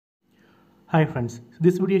Hi friends,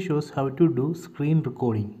 this video shows how to do screen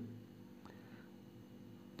recording.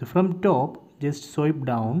 So from top, just swipe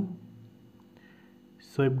down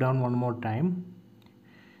one more time.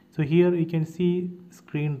 So here you can see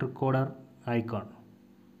screen recorder icon.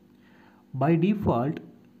 By default,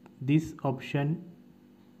 this option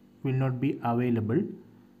will not be available.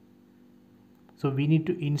 So we need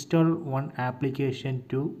to install one application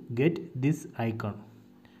to get this icon.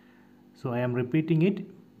 So I am repeating it.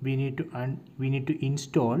 We need to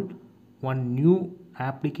install one new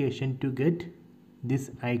application to get this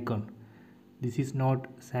icon. This is not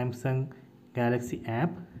Samsung Galaxy app,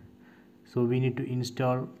 so we need to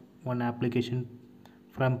install one application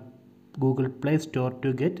from Google Play Store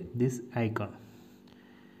to get this icon.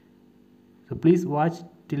 So please watch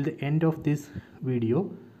till the end of this video.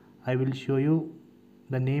 I will show you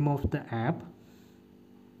the name of the app.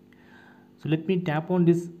 So let me tap on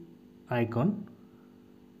this icon,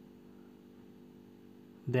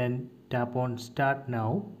 then tap on start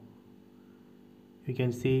now. You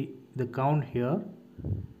can see the count here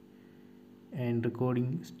and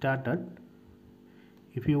recording started.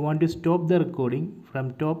 If you want to stop the recording,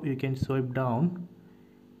 from top you can swipe down.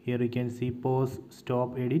 Here you can see pause,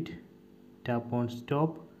 stop, edit. Tap on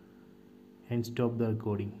stop and stop the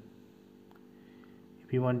recording.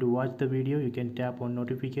 If you want to watch the video, you can tap on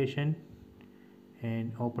notification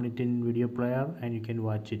and open it in video player and you can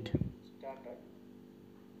watch it.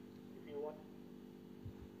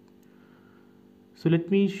 So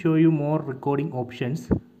let me show you more recording options.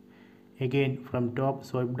 Again, from top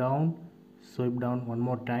swipe down one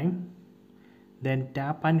more time, then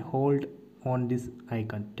tap and hold on this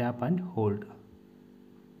icon. Tap and hold.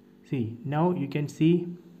 See, now you can see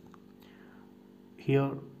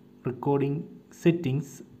here recording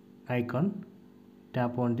settings icon.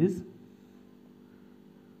 Tap on this.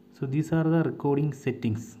 So these are the recording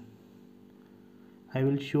settings. I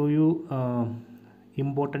will show you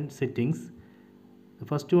important settings. The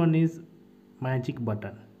first one is magic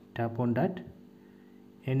button. Tap on that.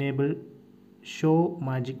 Enable show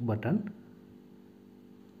magic button.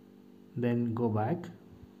 Then go back.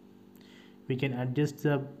 We can adjust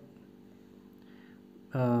the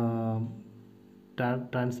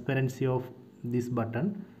transparency of this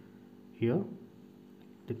button here.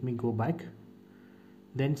 Let me go back.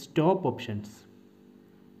 Then stop options.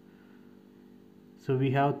 So we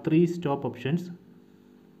have three stop options.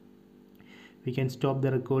 We can stop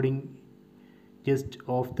the recording just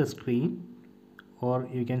off the screen, or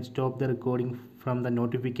you can stop the recording from the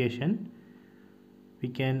notification. We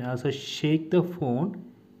can also shake the phone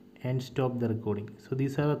and stop the recording. So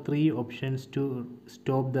these are the three options to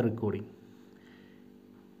stop the recording.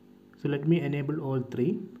 So let me enable all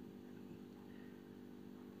three.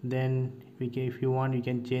 Then we can, if you want, you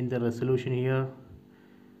can change the resolution here,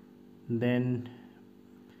 then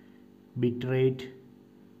bitrate,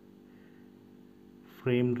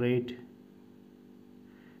 frame rate,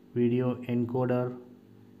 video encoder.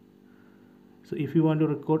 So if you want to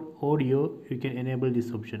record audio, you can enable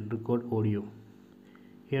this option, record audio.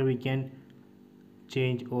 Here we can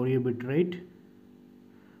change audio bitrate,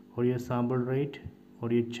 audio sample rate,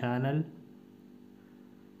 audio channel.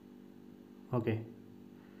 Okay,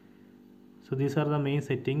 so these are the main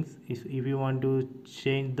settings. If you want to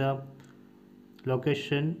change the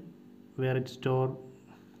location where it store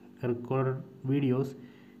recorded videos,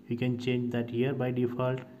 you can change that here. By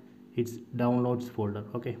default it's downloads folder.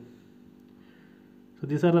 Okay, so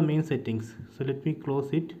these are the main settings. So let me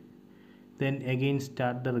close it, then again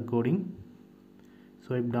start the recording.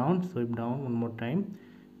 Swipe down one more time,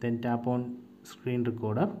 then tap on screen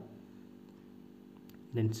recorder,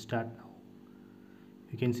 then start now.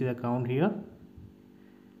 You can see the count here.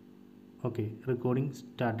 Okay, recording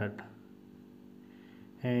started.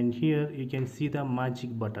 And here you can see the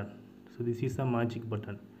magic button. So this is the magic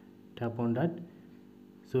button. Tap on that.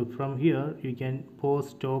 So from here you can pause,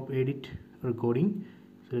 stop, edit recording.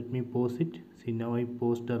 So let me pause it. See, now I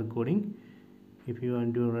paused the recording. If you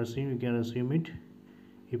want to resume, you can resume it.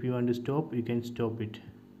 If you want to stop, you can stop it.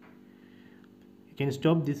 You can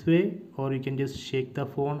stop this way, or you can just shake the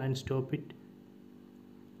phone and stop it,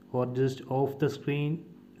 or just off the screen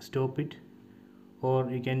stop it, or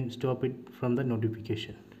you can stop it from the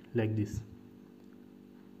notification like this.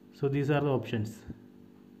 So these are the options.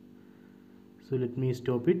 So let me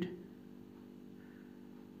stop it.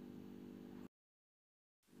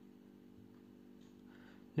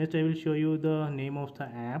 Next I will show you the name of the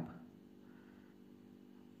app.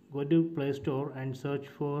 Go to Play Store and search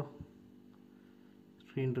for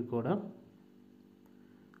screen recorder.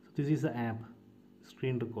 So this is the app,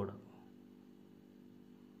 screen recorder.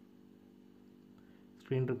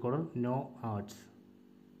 screen recorder, no ads.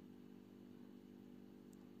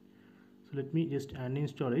 So let me just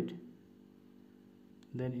uninstall it,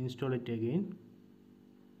 then install it again.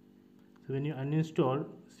 So when you uninstall,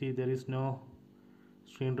 see there is no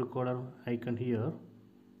screen recorder icon here.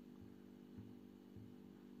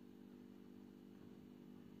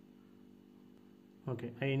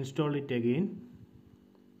 Okay, I install it again.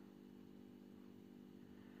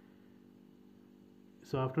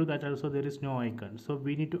 So after that also there is no icon, so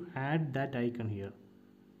we need to add that icon here.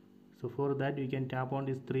 So for that we can tap on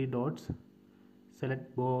these three dots,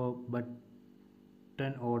 select button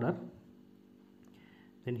order,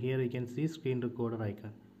 then here you can see screen recorder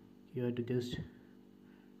icon. You have to just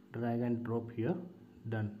drag and drop here,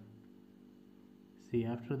 done. See,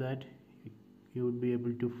 after that you would be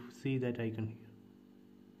able to see that icon here.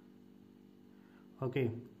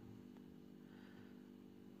 Okay,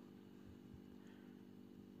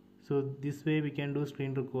 so this way we can do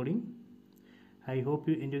screen recording. I hope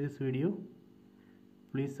you enjoy this video.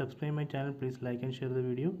 Please subscribe my channel, please like and share the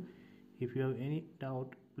video. If you have any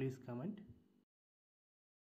doubt, please comment.